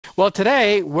Well,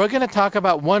 today we're going to talk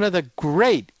about one of the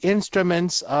great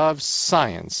instruments of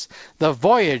science, the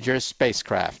Voyager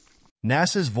spacecraft.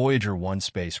 NASA's Voyager 1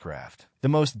 spacecraft, the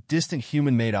most distant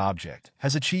human-made object,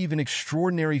 has achieved an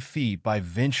extraordinary feat by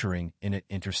venturing into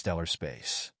interstellar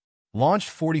space. Launched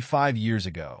 45 years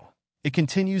ago, it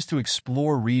continues to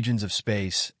explore regions of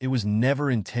space it was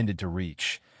never intended to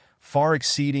reach, far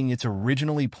exceeding its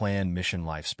originally planned mission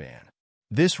lifespan.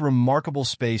 This remarkable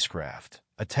spacecraft,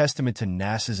 a testament to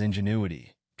NASA's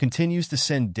ingenuity, continues to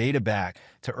send data back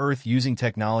to Earth using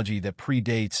technology that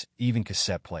predates even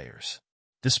cassette players.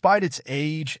 Despite its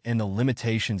age and the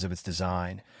limitations of its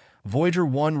design, Voyager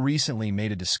 1 recently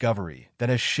made a discovery that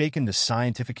has shaken the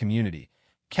scientific community,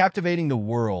 captivating the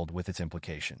world with its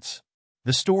implications.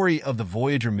 The story of the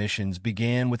Voyager missions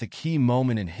began with a key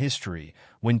moment in history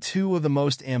when two of the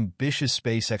most ambitious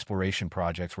space exploration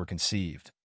projects were conceived.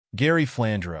 Gary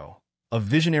Flandreau, a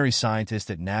visionary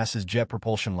scientist at NASA's Jet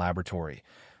Propulsion Laboratory,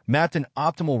 mapped an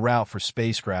optimal route for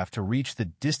spacecraft to reach the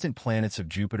distant planets of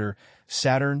Jupiter,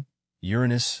 Saturn,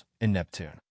 Uranus, and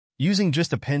Neptune. Using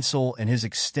just a pencil and his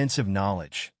extensive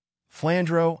knowledge,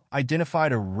 Flandreau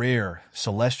identified a rare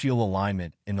celestial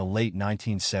alignment in the late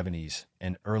 1970s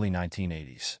and early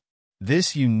 1980s.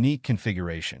 This unique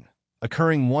configuration,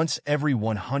 occurring once every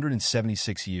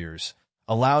 176 years,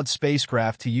 allowed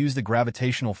spacecraft to use the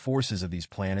gravitational forces of these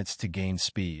planets to gain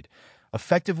speed,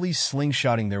 effectively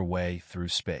slingshotting their way through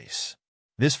space.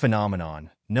 This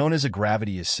phenomenon, known as a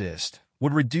gravity assist,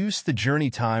 would reduce the journey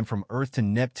time from Earth to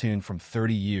Neptune from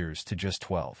 30 years to just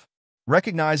 12.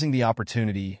 Recognizing the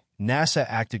opportunity, NASA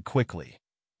acted quickly,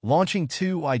 launching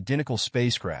two identical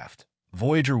spacecraft,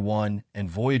 Voyager 1 and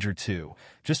Voyager 2,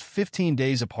 just 15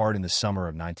 days apart in the summer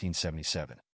of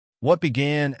 1977. What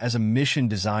began as a mission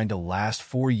designed to last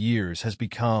 4 years has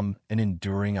become an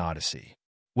enduring odyssey.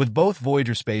 With both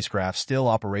Voyager spacecraft still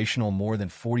operational more than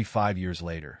 45 years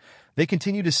later, they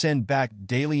continue to send back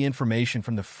daily information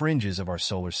from the fringes of our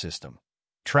solar system,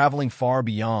 traveling far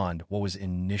beyond what was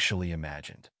initially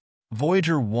imagined.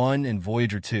 Voyager 1 and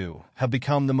Voyager 2 have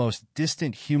become the most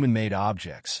distant human-made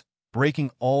objects,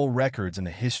 breaking all records in the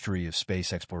history of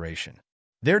space exploration.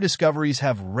 Their discoveries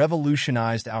have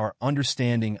revolutionized our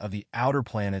understanding of the outer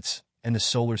planets and the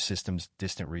solar system's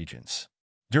distant regions.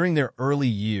 During their early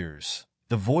years,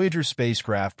 the Voyager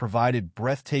spacecraft provided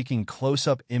breathtaking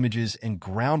close-up images and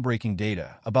groundbreaking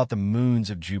data about the moons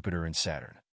of Jupiter and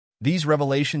Saturn. These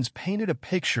revelations painted a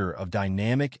picture of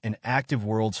dynamic and active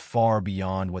worlds far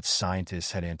beyond what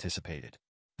scientists had anticipated.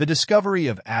 The discovery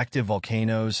of active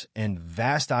volcanoes and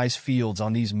vast ice fields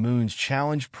on these moons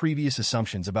challenged previous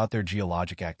assumptions about their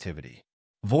geologic activity.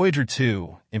 Voyager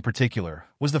 2, in particular,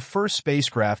 was the first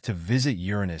spacecraft to visit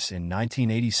Uranus in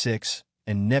 1986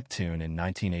 and Neptune in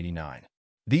 1989.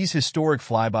 These historic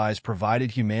flybys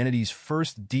provided humanity's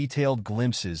first detailed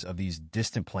glimpses of these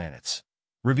distant planets,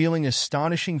 revealing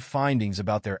astonishing findings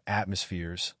about their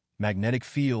atmospheres, magnetic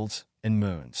fields, and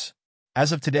moons.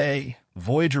 As of today,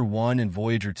 Voyager 1 and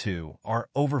Voyager 2 are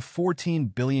over 14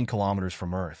 billion kilometers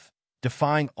from Earth,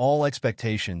 defying all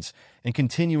expectations and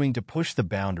continuing to push the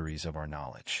boundaries of our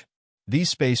knowledge. These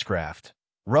spacecraft,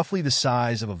 roughly the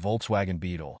size of a Volkswagen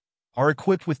Beetle, are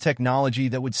equipped with technology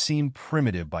that would seem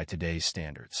primitive by today's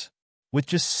standards. With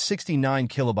just 69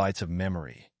 kilobytes of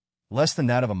memory, less than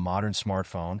that of a modern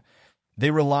smartphone,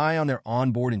 they rely on their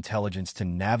onboard intelligence to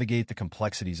navigate the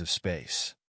complexities of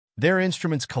space. Their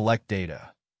instruments collect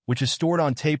data, which is stored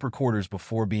on tape recorders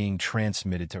before being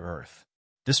transmitted to Earth.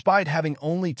 Despite having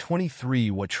only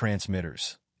 23 watt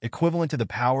transmitters, equivalent to the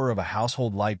power of a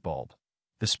household light bulb,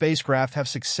 the spacecraft have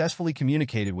successfully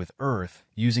communicated with Earth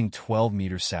using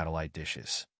 12-meter satellite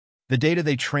dishes. The data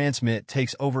they transmit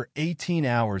takes over 18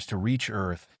 hours to reach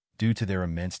Earth due to their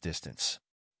immense distance.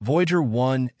 Voyager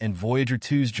 1 and Voyager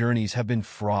 2's journeys have been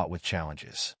fraught with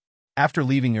challenges. After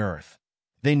leaving Earth,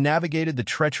 they navigated the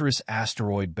treacherous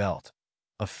asteroid belt,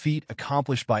 a feat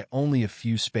accomplished by only a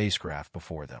few spacecraft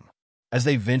before them. As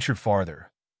they ventured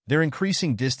farther, their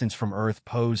increasing distance from Earth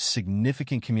posed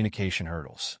significant communication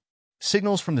hurdles.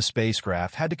 Signals from the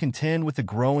spacecraft had to contend with the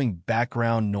growing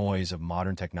background noise of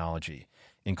modern technology,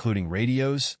 including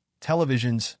radios,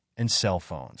 televisions, and cell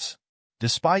phones.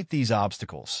 Despite these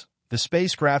obstacles, the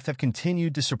spacecraft have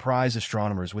continued to surprise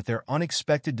astronomers with their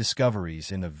unexpected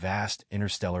discoveries in the vast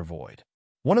interstellar void.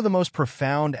 One of the most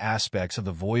profound aspects of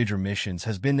the Voyager missions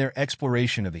has been their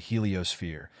exploration of the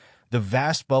heliosphere, the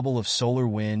vast bubble of solar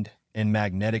wind and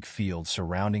magnetic fields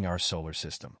surrounding our solar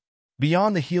system.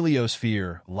 Beyond the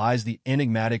heliosphere lies the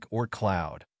enigmatic Oort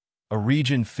cloud, a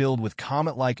region filled with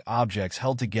comet-like objects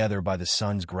held together by the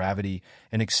sun's gravity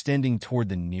and extending toward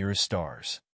the nearest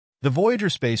stars. The Voyager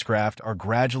spacecraft are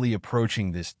gradually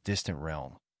approaching this distant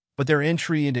realm, but their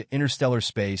entry into interstellar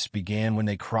space began when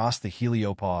they crossed the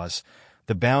heliopause,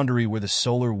 the boundary where the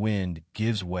solar wind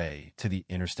gives way to the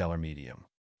interstellar medium.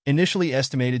 Initially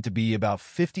estimated to be about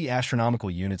 50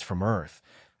 astronomical units from Earth,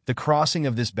 the crossing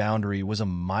of this boundary was a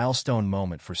milestone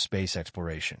moment for space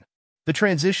exploration. The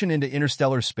transition into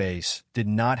interstellar space did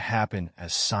not happen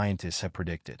as scientists had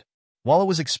predicted. While it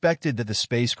was expected that the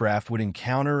spacecraft would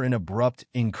encounter an abrupt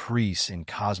increase in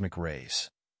cosmic rays,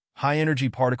 high-energy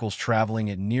particles traveling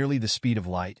at nearly the speed of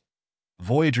light,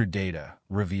 Voyager data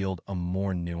revealed a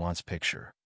more nuanced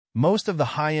picture. Most of the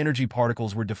high-energy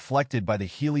particles were deflected by the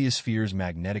heliosphere's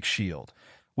magnetic shield,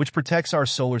 which protects our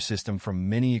solar system from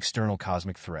many external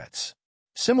cosmic threats.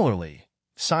 Similarly,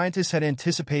 scientists had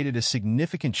anticipated a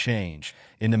significant change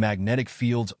in the magnetic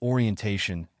field's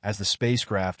orientation as the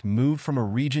spacecraft moved from a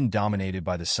region dominated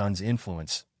by the Sun's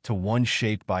influence to one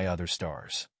shaped by other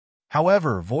stars.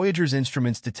 However, Voyager's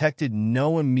instruments detected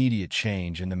no immediate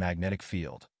change in the magnetic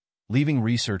field, leaving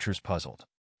researchers puzzled.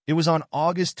 It was on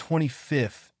August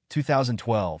 25,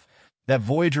 2012, that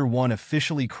Voyager 1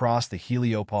 officially crossed the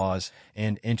heliopause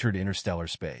and entered interstellar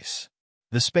space.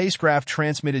 The spacecraft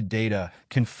transmitted data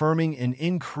confirming an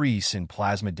increase in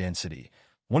plasma density,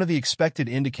 one of the expected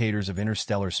indicators of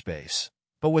interstellar space,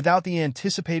 but without the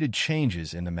anticipated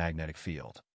changes in the magnetic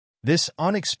field. This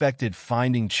unexpected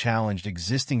finding challenged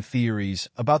existing theories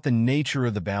about the nature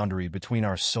of the boundary between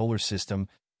our solar system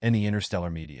and the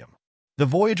interstellar medium. The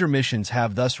Voyager missions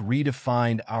have thus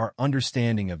redefined our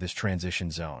understanding of this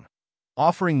transition zone,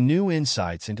 offering new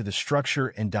insights into the structure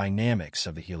and dynamics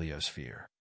of the heliosphere.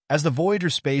 As the Voyager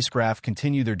spacecraft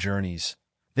continue their journeys,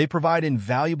 they provide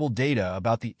invaluable data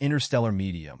about the interstellar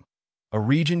medium, a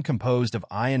region composed of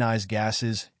ionized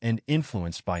gases and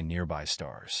influenced by nearby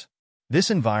stars.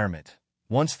 This environment,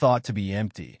 once thought to be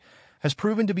empty, has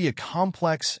proven to be a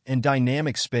complex and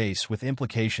dynamic space with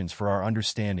implications for our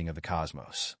understanding of the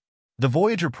cosmos. The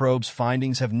Voyager probe's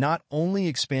findings have not only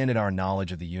expanded our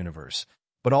knowledge of the universe,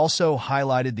 but also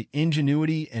highlighted the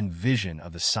ingenuity and vision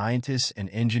of the scientists and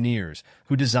engineers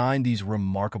who designed these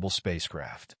remarkable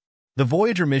spacecraft. The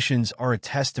Voyager missions are a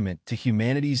testament to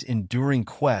humanity's enduring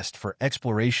quest for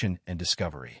exploration and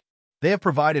discovery. They have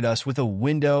provided us with a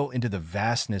window into the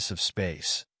vastness of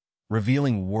space,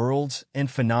 revealing worlds and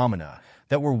phenomena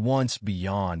that were once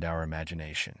beyond our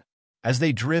imagination. As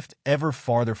they drift ever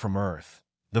farther from Earth,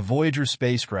 the Voyager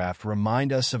spacecraft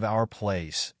remind us of our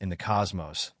place in the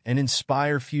cosmos and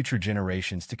inspire future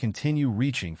generations to continue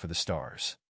reaching for the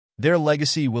stars. Their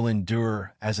legacy will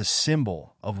endure as a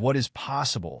symbol of what is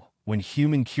possible when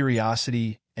human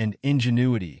curiosity and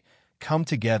ingenuity come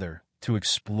together to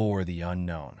explore the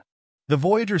unknown. The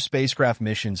Voyager spacecraft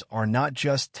missions are not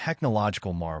just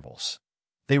technological marvels.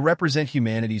 They represent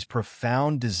humanity's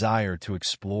profound desire to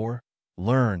explore,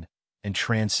 learn, and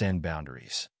transcend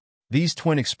boundaries. These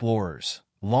twin explorers,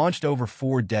 launched over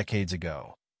 4 decades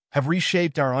ago, have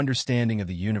reshaped our understanding of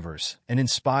the universe and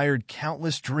inspired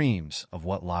countless dreams of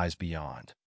what lies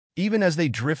beyond. Even as they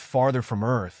drift farther from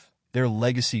Earth, their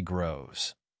legacy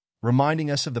grows,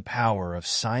 reminding us of the power of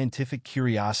scientific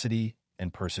curiosity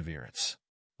and perseverance.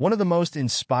 One of the most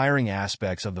inspiring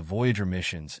aspects of the Voyager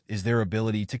missions is their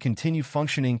ability to continue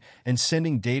functioning and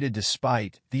sending data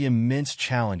despite the immense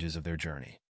challenges of their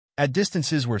journey. At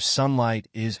distances where sunlight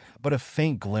is but a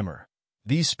faint glimmer,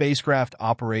 these spacecraft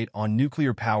operate on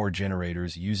nuclear power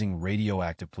generators using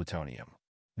radioactive plutonium.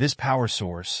 This power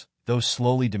source, though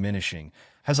slowly diminishing,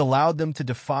 has allowed them to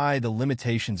defy the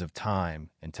limitations of time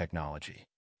and technology.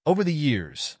 Over the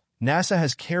years, NASA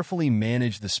has carefully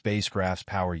managed the spacecraft's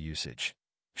power usage,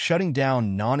 shutting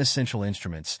down non-essential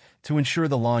instruments to ensure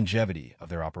the longevity of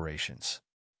their operations.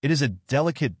 It is a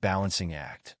delicate balancing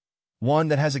act, one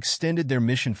that has extended their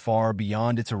mission far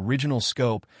beyond its original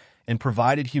scope and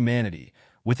provided humanity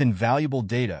with invaluable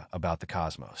data about the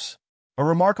cosmos. A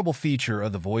remarkable feature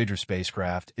of the Voyager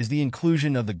spacecraft is the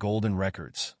inclusion of the Golden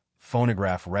Records,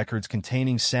 phonograph records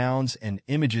containing sounds and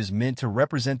images meant to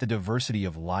represent the diversity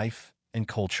of life and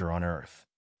culture on Earth.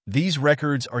 These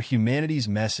records are humanity's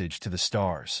message to the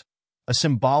stars, a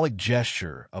symbolic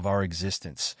gesture of our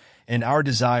existence and our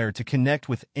desire to connect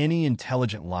with any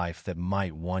intelligent life that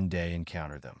might one day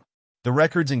encounter them. The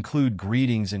records include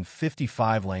greetings in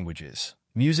 55 languages,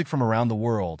 music from around the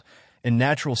world, and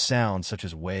natural sounds such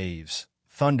as waves,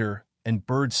 thunder, and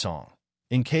birdsong,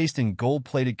 encased in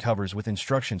gold-plated covers with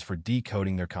instructions for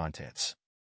decoding their contents.